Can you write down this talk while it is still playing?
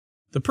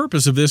The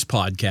purpose of this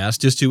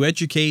podcast is to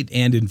educate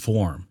and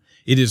inform.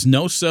 It is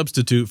no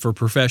substitute for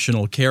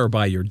professional care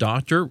by your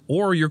doctor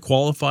or your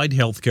qualified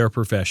healthcare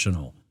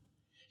professional.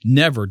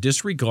 Never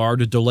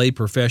disregard or delay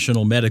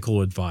professional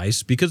medical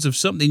advice because of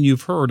something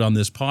you've heard on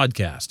this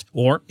podcast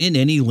or in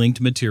any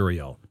linked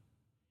material.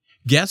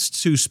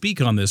 Guests who speak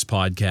on this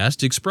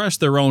podcast express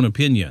their own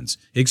opinions,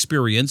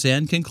 experience,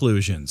 and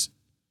conclusions.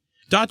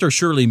 Dr.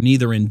 Shirley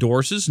neither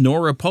endorses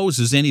nor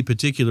opposes any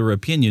particular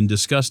opinion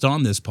discussed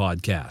on this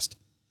podcast.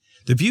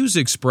 The views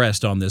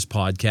expressed on this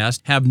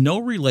podcast have no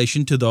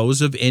relation to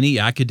those of any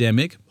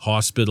academic,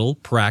 hospital,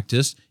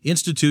 practice,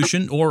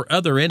 institution, or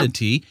other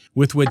entity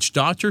with which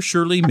Dr.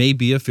 Shirley may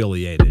be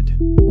affiliated.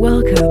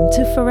 Welcome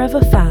to Forever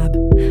Fab,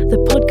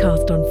 the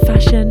podcast on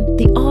fashion,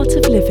 the art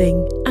of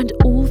living, and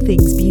all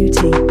things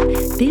beauty.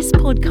 This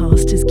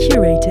podcast is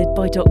curated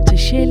by Dr.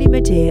 Shirley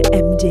Madeir,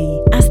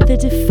 MD, as the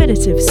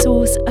definitive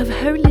source of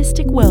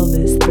holistic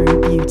wellness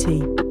through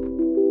beauty.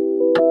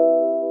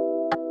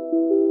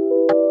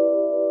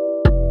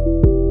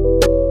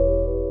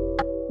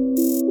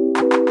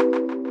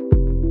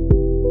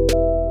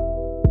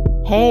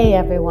 Hey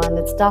everyone,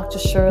 it's Dr.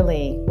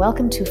 Shirley.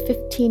 Welcome to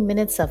 15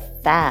 Minutes of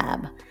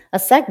Fab, a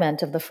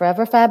segment of the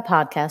Forever Fab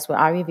podcast where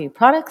I review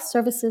products,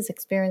 services,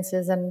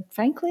 experiences, and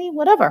frankly,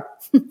 whatever,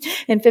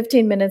 in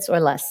 15 minutes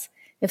or less.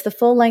 If the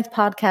full-length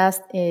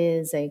podcast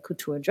is a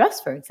couture dress,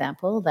 for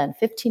example, then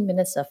 15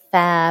 Minutes of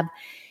Fab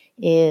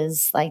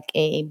is like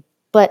a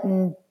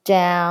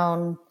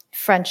button-down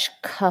French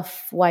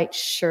cuff white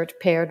shirt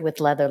paired with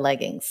leather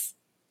leggings.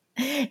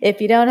 If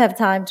you don't have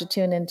time to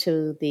tune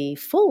into the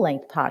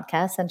full-length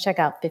podcast, then check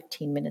out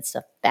 15 Minutes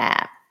of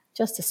Fab,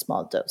 just a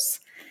small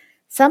dose.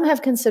 Some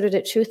have considered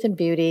it truth and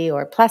beauty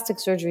or plastic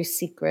surgery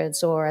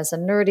secrets or as a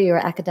nerdy or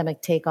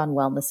academic take on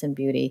wellness and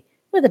beauty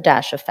with a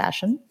dash of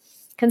fashion.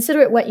 Consider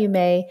it what you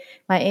may.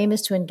 My aim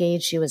is to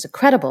engage you as a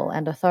credible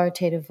and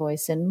authoritative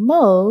voice in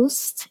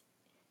most,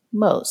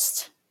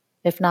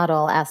 if not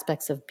all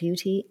aspects of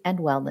beauty and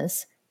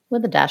wellness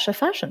with a dash of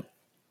fashion.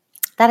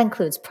 That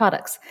includes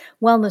products,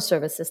 wellness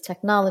services,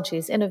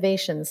 technologies,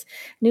 innovations,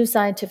 new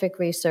scientific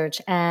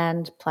research,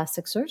 and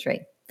plastic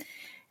surgery.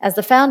 As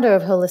the founder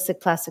of Holistic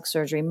Plastic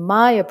Surgery,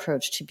 my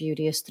approach to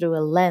beauty is through a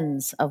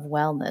lens of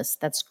wellness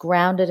that's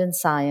grounded in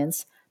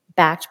science,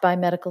 backed by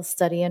medical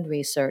study and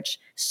research,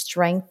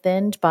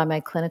 strengthened by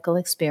my clinical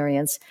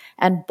experience,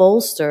 and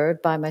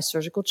bolstered by my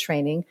surgical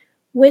training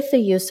with the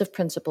use of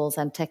principles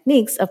and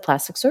techniques of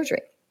plastic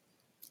surgery.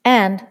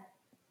 And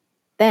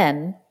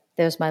then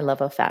there's my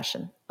love of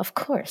fashion, of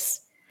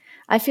course.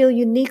 I feel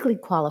uniquely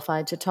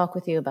qualified to talk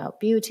with you about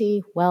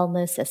beauty,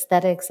 wellness,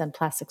 aesthetics, and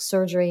plastic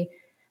surgery,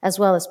 as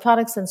well as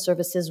products and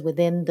services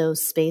within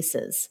those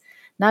spaces,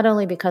 not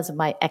only because of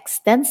my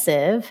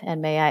extensive,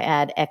 and may I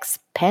add,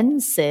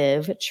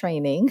 expensive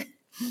training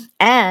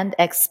and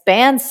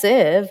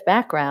expansive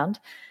background,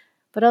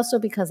 but also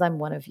because I'm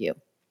one of you.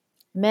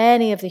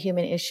 Many of the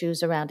human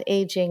issues around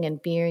aging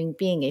and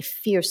being a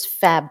fierce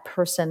fab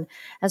person,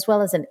 as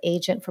well as an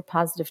agent for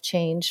positive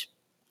change,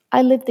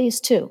 I live these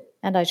too,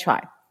 and I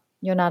try.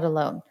 You're not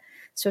alone.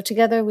 So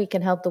together we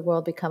can help the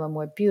world become a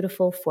more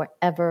beautiful,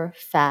 forever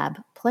fab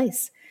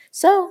place.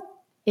 So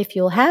if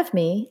you'll have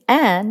me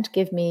and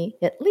give me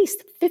at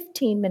least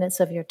 15 minutes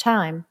of your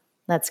time,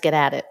 let's get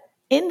at it.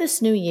 In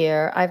this new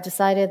year, I've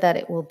decided that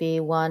it will be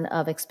one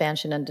of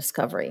expansion and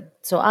discovery.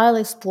 So I'll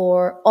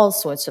explore all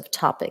sorts of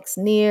topics,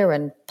 near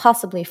and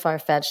possibly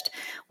far-fetched,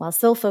 while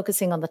still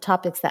focusing on the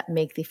topics that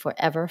make the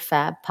Forever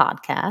Fab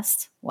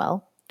podcast,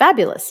 well,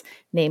 fabulous,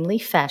 namely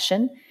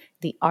fashion,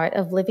 the art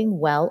of living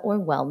well or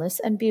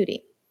wellness, and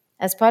beauty.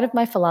 As part of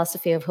my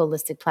philosophy of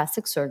holistic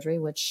plastic surgery,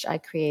 which I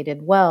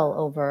created well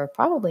over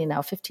probably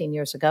now 15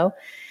 years ago,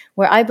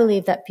 where I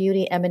believe that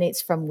beauty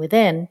emanates from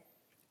within,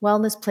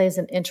 wellness plays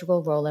an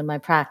integral role in my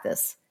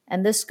practice,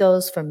 and this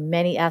goes for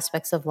many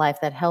aspects of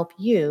life that help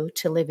you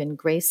to live in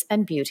grace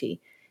and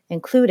beauty,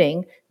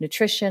 including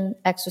nutrition,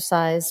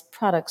 exercise,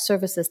 products,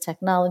 services,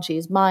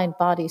 technologies, mind,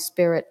 body,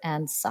 spirit,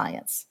 and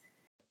science.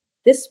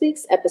 This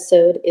week's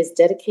episode is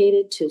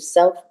dedicated to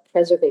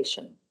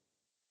self-preservation.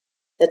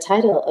 The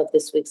title of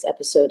this week's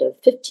episode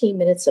of 15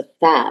 Minutes of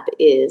Fab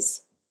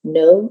is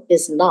No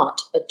is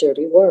Not a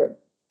Dirty Word.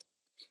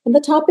 And the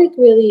topic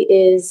really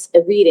is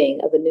a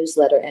reading of a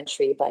newsletter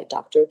entry by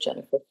Dr.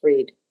 Jennifer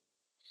Freed.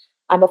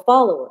 I'm a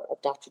follower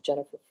of Dr.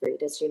 Jennifer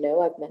Freed. As you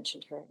know, I've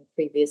mentioned her in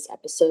previous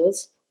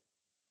episodes.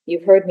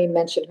 You've heard me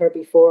mention her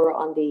before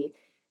on the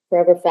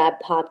Forever Fab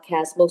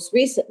podcast, most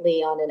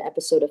recently on an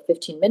episode of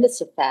 15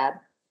 Minutes of Fab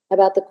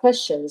about the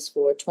questions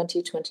for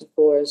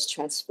 2024's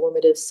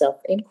transformative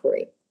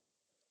self-inquiry.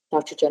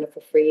 Dr. Jennifer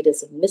Freed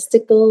is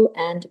mystical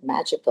and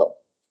magical.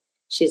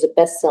 She's a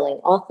best-selling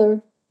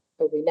author,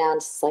 a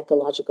renowned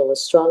psychological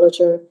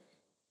astrologer,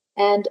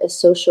 and a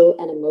social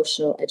and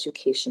emotional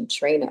education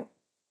trainer.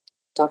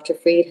 Dr.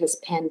 Freed has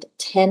penned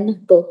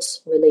 10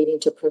 books relating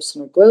to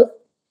personal growth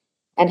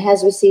and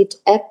has received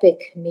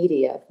epic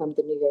media from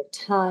the New York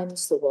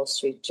Times, the Wall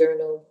Street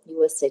Journal,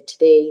 USA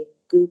Today,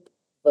 Goop,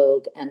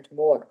 Vogue, and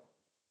more.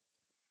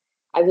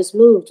 I was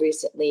moved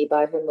recently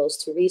by her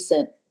most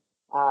recent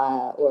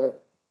or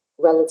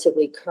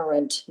relatively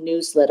current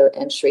newsletter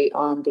entry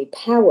on the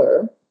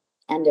power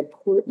and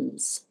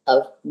importance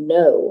of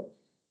no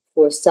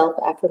for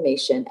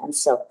self-affirmation and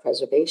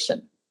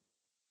self-preservation.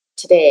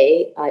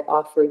 Today, I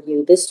offer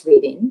you this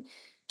reading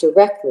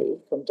directly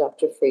from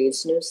Dr.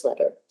 Freed's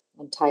newsletter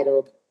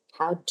entitled,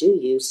 How Do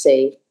You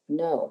Say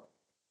No?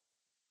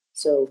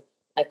 So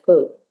I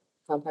quote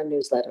from her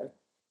newsletter.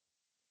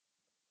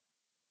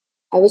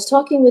 I was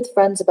talking with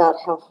friends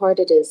about how hard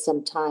it is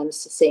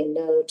sometimes to say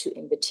no to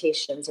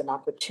invitations and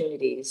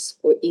opportunities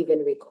or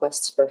even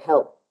requests for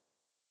help.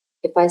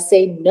 If I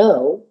say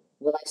no,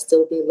 will I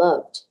still be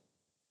loved?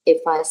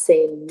 If I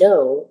say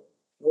no,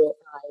 will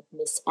I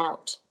miss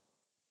out?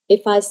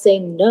 If I say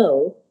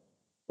no,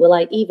 will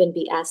I even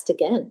be asked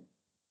again?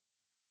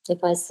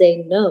 If I say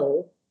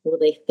no, will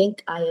they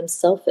think I am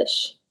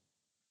selfish?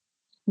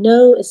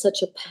 No is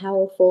such a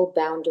powerful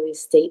boundary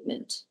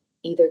statement,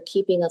 either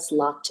keeping us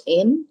locked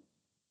in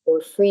or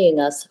freeing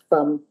us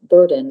from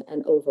burden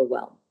and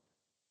overwhelm.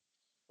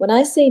 When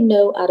I say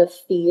no out of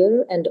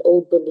fear and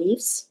old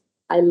beliefs,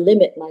 I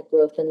limit my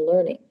growth and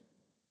learning.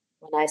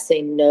 When I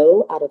say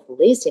no out of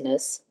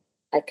laziness,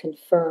 I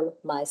confirm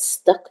my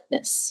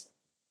stuckness.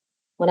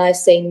 When I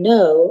say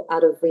no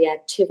out of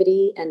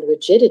reactivity and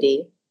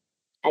rigidity,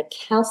 I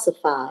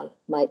calcify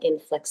my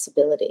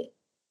inflexibility.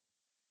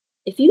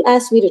 If you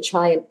ask me to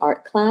try an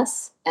art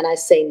class and I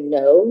say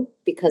no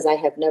because I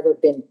have never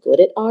been good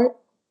at art,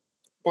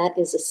 that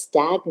is a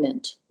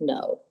stagnant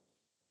no.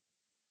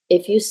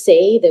 If you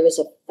say there is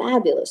a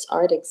fabulous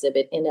art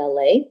exhibit in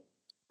LA,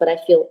 but I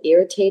feel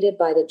irritated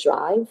by the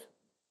drive,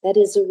 that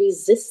is a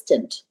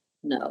resistant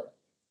no.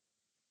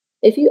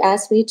 If you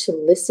ask me to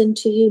listen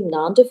to you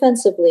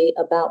non-defensively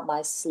about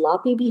my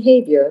sloppy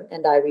behavior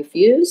and I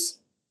refuse,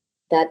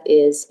 that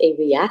is a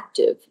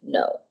reactive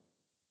no.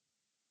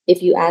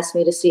 If you ask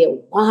me to see a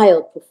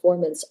wild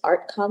performance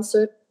art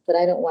concert, but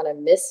I don't want to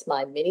miss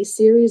my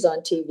miniseries on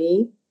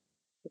TV,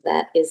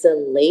 that is a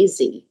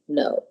lazy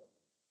no.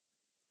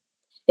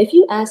 If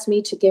you ask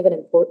me to give an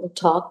important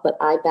talk, but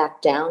I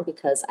back down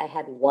because I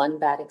had one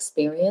bad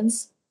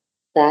experience,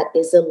 that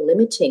is a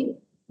limiting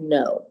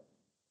no.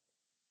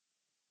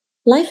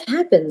 Life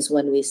happens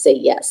when we say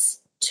yes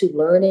to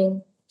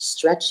learning,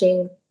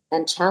 stretching,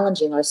 and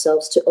challenging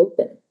ourselves to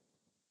open.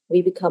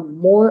 We become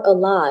more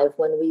alive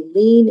when we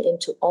lean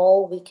into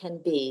all we can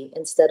be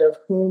instead of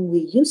whom we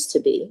used to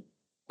be,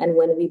 and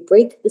when we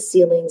break the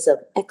ceilings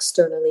of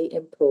externally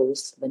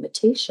imposed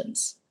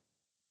limitations.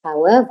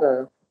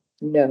 However,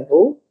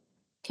 no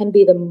can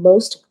be the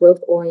most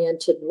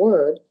growth-oriented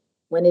word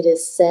when it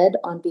is said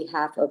on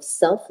behalf of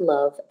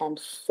self-love and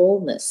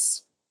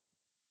fullness.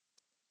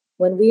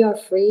 When we are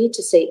free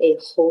to say a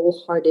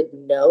wholehearted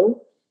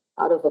no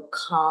out of a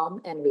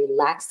calm and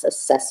relaxed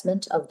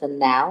assessment of the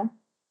now,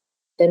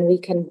 then we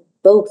can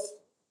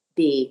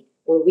be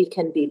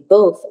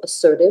both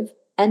assertive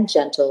and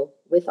gentle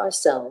with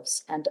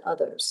ourselves and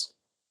others.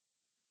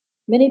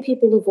 Many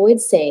people avoid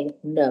saying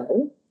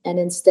no and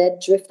instead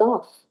drift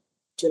off,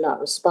 do not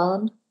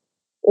respond,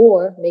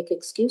 or make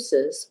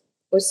excuses,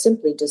 or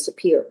simply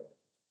disappear.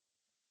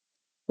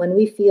 When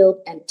we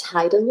feel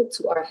entitled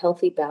to our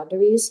healthy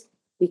boundaries,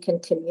 we can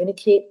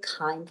communicate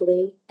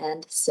kindly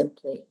and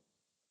simply.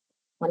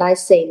 When I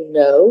say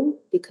no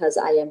because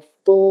I am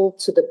full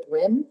to the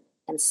brim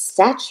and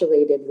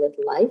saturated with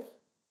life,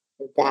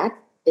 that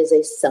is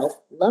a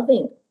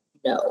self-loving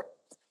no.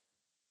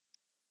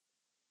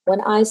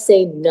 When I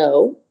say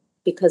no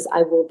because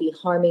I will be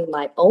harming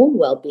my own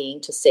well-being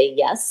to say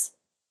yes,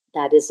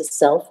 that is a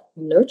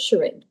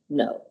self-nurturing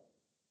no.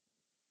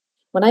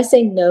 When I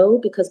say no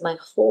because my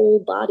whole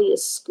body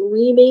is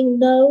screaming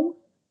no,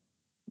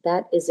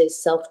 that is a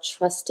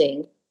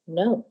self-trusting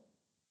no.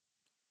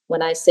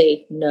 When I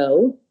say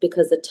no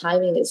because the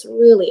timing is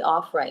really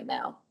off right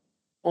now,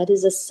 that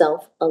is a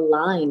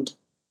self-aligned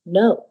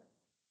no.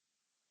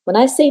 When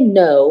I say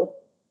no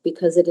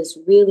because it is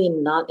really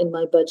not in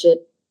my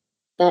budget,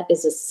 that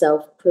is a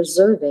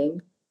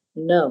self-preserving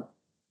no.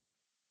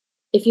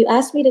 If you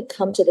ask me to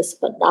come to this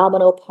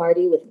phenomenal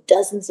party with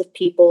dozens of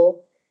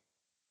people,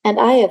 and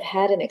I have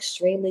had an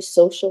extremely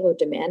social or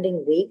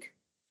demanding week,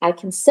 I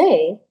can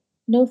say,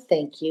 no,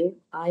 thank you,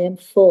 I am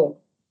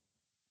full.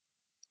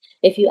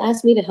 If you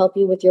ask me to help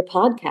you with your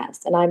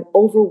podcast and I'm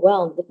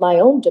overwhelmed with my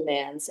own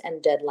demands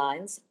and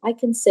deadlines, I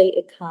can say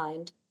a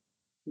kind,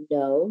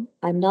 no,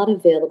 I'm not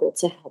available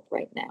to help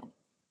right now.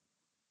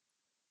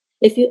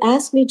 If you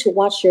ask me to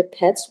watch your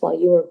pets while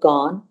you are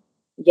gone,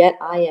 yet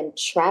I am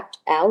trapped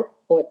out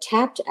or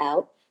tapped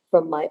out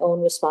from my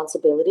own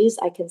responsibilities,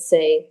 I can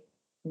say,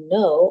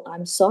 no,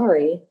 I'm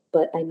sorry,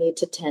 but I need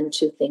to tend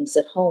to things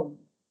at home.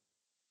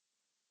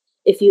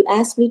 If you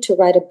ask me to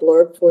write a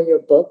blurb for your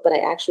book, but I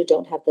actually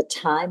don't have the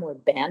time or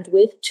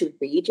bandwidth to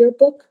read your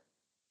book,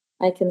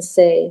 I can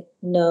say,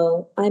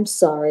 no, I'm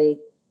sorry,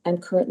 I'm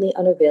currently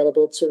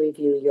unavailable to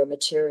review your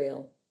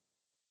material.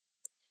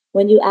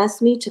 When you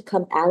ask me to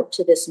come out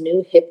to this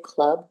new hip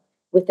club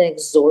with an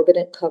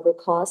exorbitant cover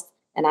cost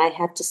and I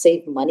have to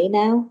save money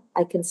now,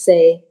 I can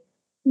say,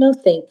 no,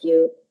 thank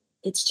you.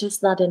 It's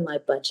just not in my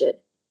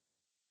budget.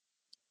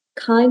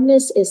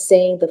 Kindness is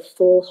saying the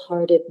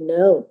full-hearted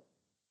no.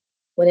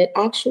 When it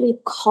actually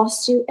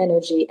costs you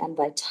energy and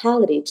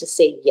vitality to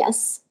say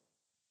yes,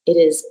 it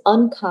is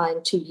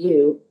unkind to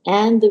you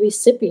and the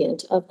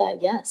recipient of that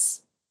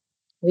yes.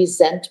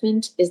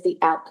 Resentment is the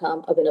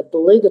outcome of an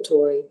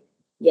obligatory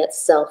yet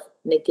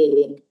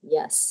self-negating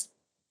yes.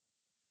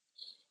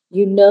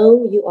 You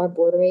know you are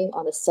bordering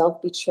on a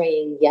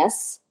self-betraying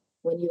yes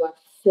when you are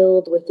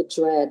filled with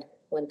dread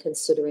when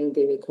considering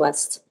the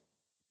request.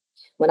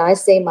 When I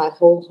say my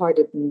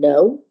wholehearted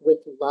no with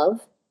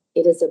love,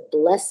 it is a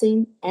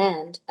blessing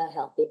and a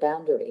healthy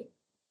boundary.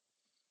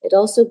 It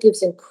also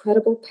gives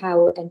incredible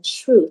power and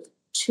truth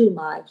to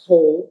my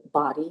whole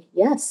body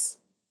yes.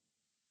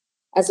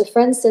 As a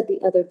friend said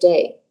the other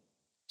day,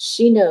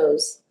 she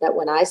knows that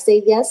when I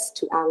say yes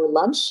to our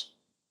lunch,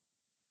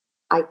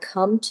 I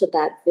come to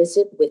that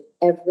visit with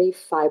every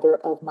fiber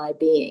of my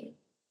being.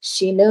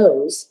 She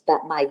knows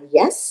that my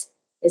yes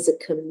is a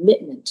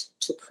commitment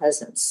to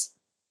presence.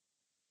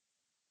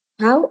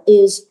 How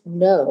is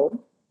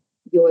no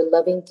your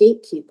loving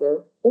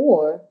gatekeeper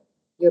or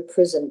your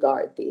prison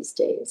guard these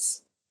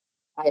days?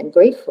 I am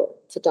grateful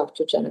to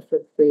Dr.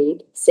 Jennifer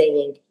Freed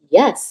saying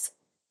yes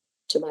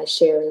to my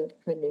sharing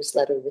her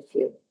newsletter with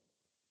you.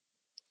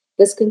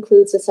 This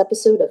concludes this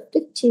episode of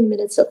 15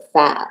 Minutes of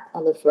Fab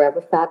on the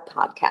Forever Fab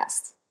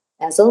podcast.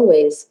 As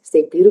always,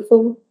 stay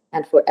beautiful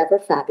and forever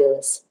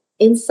fabulous,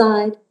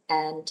 inside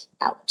and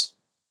out.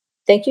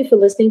 Thank you for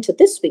listening to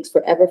this week's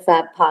Forever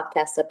Fab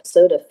podcast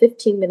episode of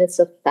 15 Minutes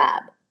of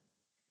Fab.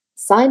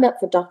 Sign up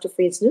for Dr.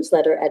 Freed's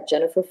newsletter at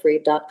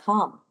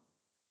jenniferfreed.com.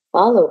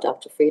 Follow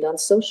Dr. Freed on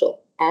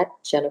social at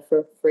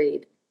Jennifer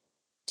Freed.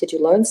 Did you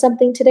learn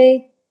something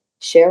today?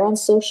 Share on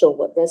social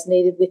what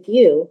resonated with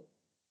you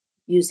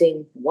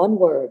using one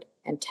word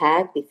and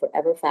tag the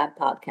Forever Fab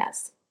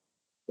podcast.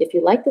 If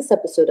you like this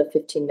episode of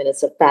 15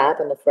 Minutes of Fab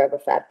on the Forever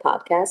Fab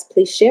podcast,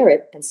 please share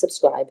it and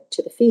subscribe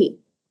to the feed.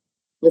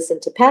 Listen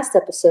to past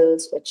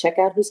episodes or check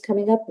out who's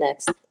coming up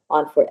next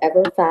on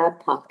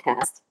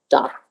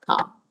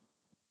foreverfabpodcast.com.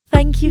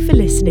 Thank you for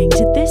listening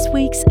to this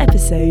week's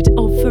episode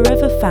of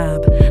Forever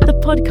Fab, the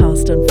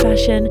podcast on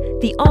fashion,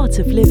 the art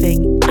of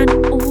living,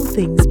 and all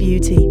things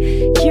beauty,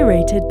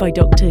 curated by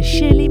Dr.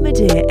 Shirley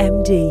Madeir,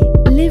 MD.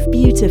 Live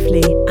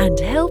beautifully and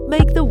help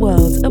make the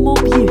world a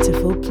more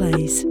beautiful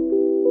place.